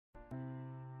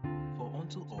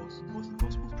unto us was the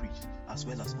gospel preached, as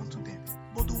well as unto them.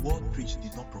 But the word preached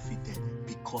did not profit them,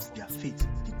 because their faith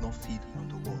did not feed on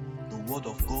the word. The word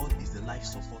of God is the life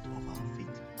support of our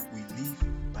faith. We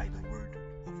live by the word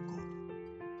of God.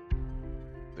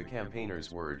 The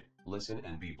Campaigner's Word, listen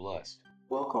and be blessed.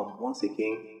 Welcome once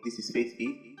again. This is Faith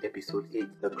 8, episode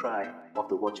 8, The Cry of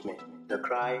the Watchmen. The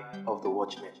Cry of the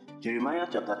Watchmen. Jeremiah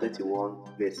chapter 31,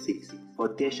 verse 6. For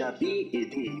there shall be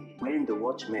a day when the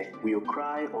watchmen will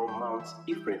cry on Mount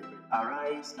Ephraim,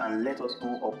 Arise and let us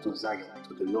go up to Zion,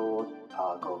 to the Lord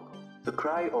our God. The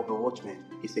cry of the watchman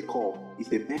is a call, is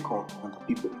a beacon on the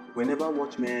people. Whenever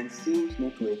watchmen seems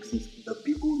not to exist, the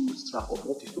people lose track of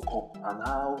what is to come and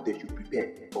how they should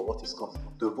prepare for what is coming.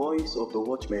 The voice of the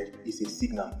watchman is a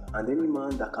signal, and any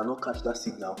man that cannot catch that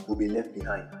signal will be left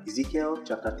behind. Ezekiel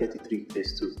chapter 33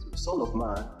 verse 2. Son of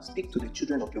man, speak to the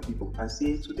children of your people and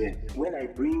say to them, when I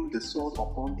bring the sword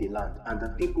upon the land, and the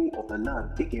people of the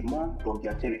land take a man from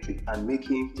their territory and make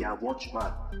him their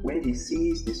watchman, when he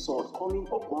sees the sword coming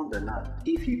upon the land,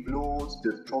 if he blows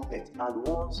the trumpet and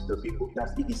warns the people,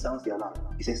 that if he sounds the alarm,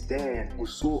 he says, then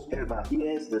whosoever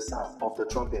hears the sound of the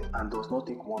trumpet and does not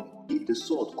take warning, if the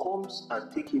sword comes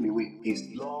and take him away, his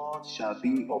blood shall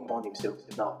be upon himself.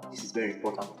 Now, this is very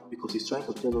important, because he's trying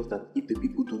to tell us that if the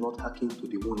people do not hearken to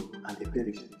the warning and they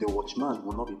perish, the watchman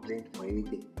will not be blamed for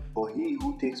anything. For he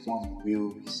who takes warning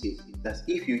will be saved. That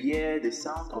if you hear the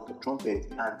sound of the trumpet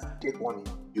and take warning,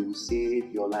 you will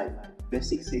save your life. Verse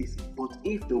 6 says, but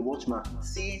if the watchman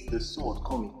sees the sword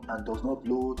coming and does not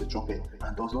blow the trumpet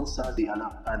and does not sound the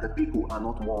alarm, and the people are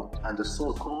not warned, and the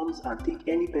sword comes and take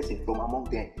any person from among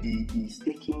them, he is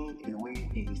taken away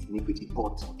in his iniquity,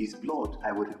 but his blood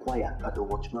I will require at the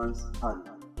watchman's hand.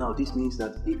 Now this means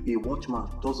that if a watchman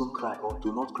doesn't cry or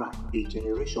do not cry, a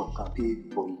generation can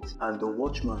pay for it, and the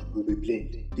watchman will be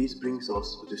blamed. This brings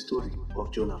us to the story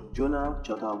of Jonah. Jonah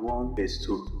chapter 1 verse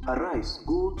 2. Arise,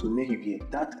 go to Nineveh,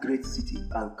 that great city,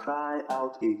 and cry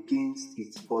out against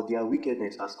it, for their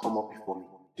wickedness has come up before me.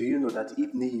 Do you know that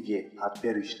if Nineveh had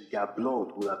perished, their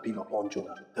blood would have been upon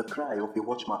Jonah? The cry of a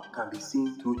watchman can be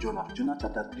seen through Jonah. Jonah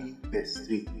chapter 3 verse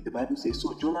 3. The Bible says,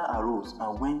 so Jonah arose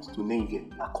and went to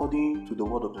Nineveh, according to the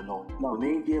word of the Lord. Now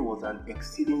Nineveh was an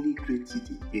exceedingly great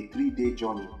city, a 3-day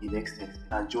journey in extent,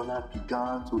 and Jonah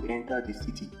began to enter the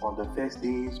city on the first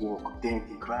day's walk. Then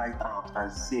he cried out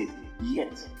and said,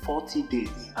 yet 40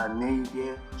 days and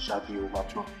Nineveh shall be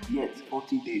overthrown. Yet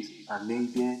 40 days and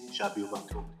Nineveh shall be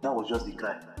overthrown. That was just the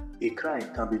cry. A cry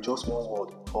can be just one word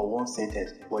or one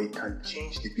sentence, but it can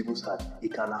change the people's heart.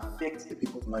 It can affect the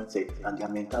people's mindset, and their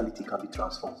mentality can be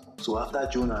transformed. So after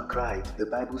Jonah cried, the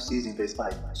Bible says in verse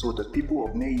 5, so the people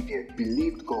of Nineveh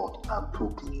believed God and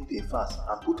proclaimed a fast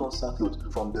and put on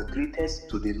sackcloth, from the greatest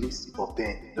to the least of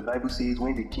them. The Bible says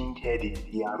when the king heard it,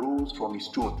 he arose from his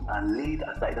throne and laid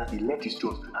aside, that he left his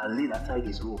throne and laid aside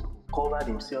his robe, covered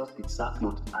himself with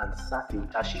sackcloth and sat in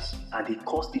ashes, and he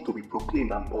caused it to be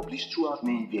proclaimed and published throughout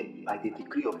Nineveh by the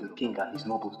decree of the king and his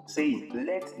nobles, saying,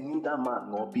 let neither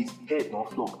man nor beast, herd nor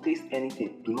flock taste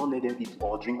anything, do not let them eat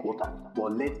or drink water,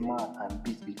 but let man and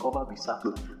beast be covered with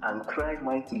sackcloth, and cry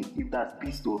mightily. If that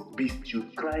beast or beast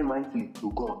should cry mightily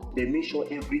to God, they made sure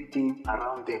everything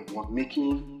around them was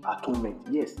making atonement.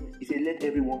 Yes, he said, let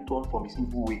everyone turn from his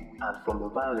evil way and from the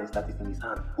violence that is in his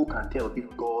hand. Who can tell if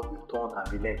God will turn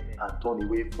and relent and turn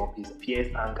away from his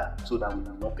fierce anger, so that we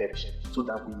will not perish, so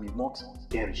that we may not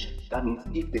perish? That means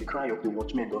if the cry of the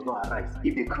watchman does not arise,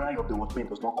 if the cry of the watchman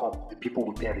does not come, the people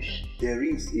will perish. There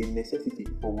is a necessity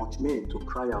for watchmen to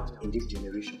cry out in this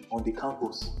generation, on the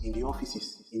campus, in the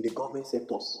offices, in the government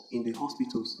sectors, in the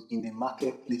hospitals, in the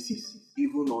marketplaces,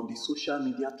 even on the social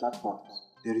media platforms.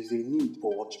 There is a need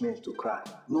for watchmen to cry.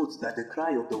 Note that the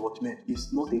cry of the watchmen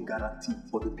is not a guarantee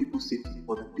for the people's safety,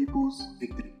 for the people's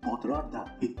victory, but rather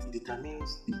it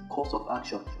determines the course of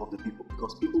action of the people.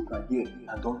 Because people can hear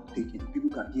and don't take it. People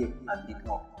can hear and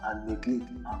ignore and neglect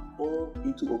and fall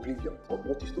into oblivion of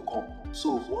what is to come.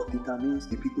 So what determines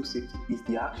the people's safety is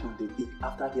the action they take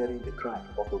after hearing the cry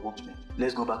of the watchmen.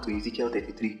 Let's go back to Ezekiel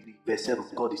 33 verse 7.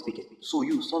 God is speaking. So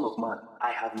you, son of man,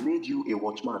 I have made you a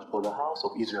watchman for the house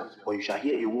of Israel, for you shall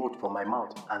hear a word from my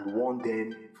mouth and warn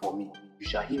them for me. You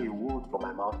shall hear a word from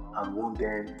my mouth and warn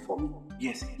them for me.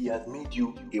 Yes, he has made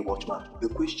you a watchman. The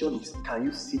question is, can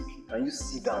you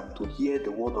sit down to hear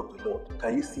the word of the Lord?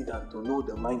 Can you sit down to know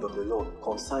the mind of the Lord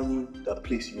concerning the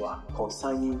place you are,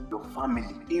 concerning your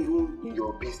family, even in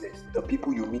your business, the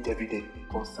people you meet every day,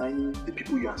 concerning the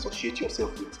people you associate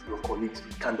yourself with, your colleagues?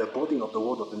 Can the burden of the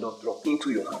word of the Lord drop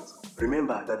into your hands?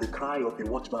 Remember that the cry of a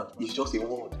watchman is just a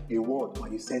word or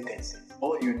a sentence.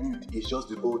 All you need is just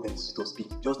the boldness to speak,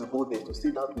 just the boldness to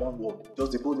say that one word,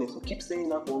 just the boldness to keep saying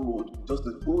that one word, just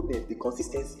the boldness, the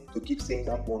consistency to keep saying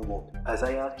that one word.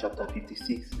 Isaiah chapter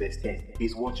 56 verse 10.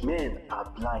 His watchmen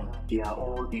are blind, they are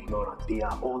all ignorant, they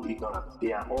are all ignorant,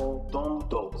 they are all dumb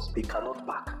dogs, they cannot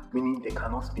bark, meaning they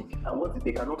cannot speak. And what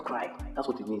they cannot cry, that's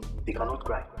what it means, they cannot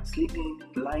cry. Sleeping,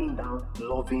 lying down,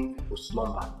 loving to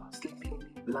slumber. Sleeping,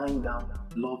 lying down,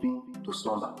 loving to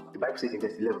slumber. The Bible says in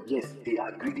verse 11, yes, they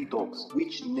are greedy dogs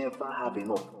which never have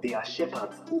enough. They are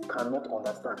shepherds who cannot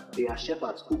understand. They are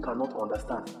shepherds who cannot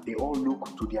understand. They all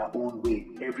look to their own way,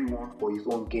 everyone for his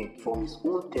own gain, from his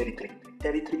own territory.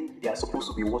 Territory they are supposed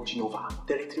to be watching over.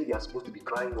 Territory they are supposed to be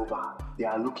crying over. They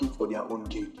are looking for their own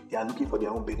gain. They are looking for their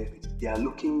own benefit. They are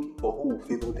looking for who will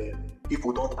favor them. If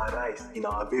we don't arise in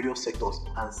our various sectors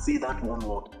and say that one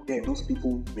word, then those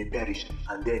people may perish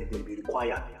and then they will be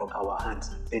required from our hands.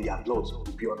 Then their blood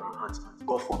will be on our hands.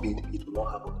 God forbid it will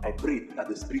not happen. I pray that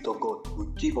the Spirit of God will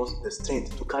give us the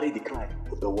strength to carry the cry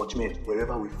of the watchmen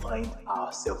wherever we find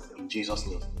ourselves. In Jesus'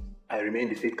 name. I remain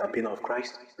the faith campaigner of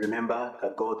Christ. Remember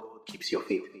that God keeps your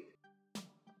faith.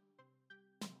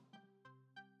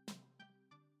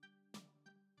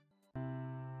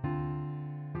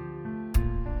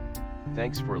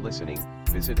 Thanks for listening.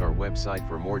 Visit our website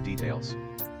for more details.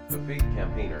 The Faith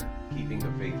Campaigner, keeping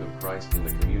the faith of Christ in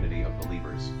the community of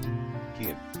believers.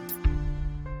 Kian.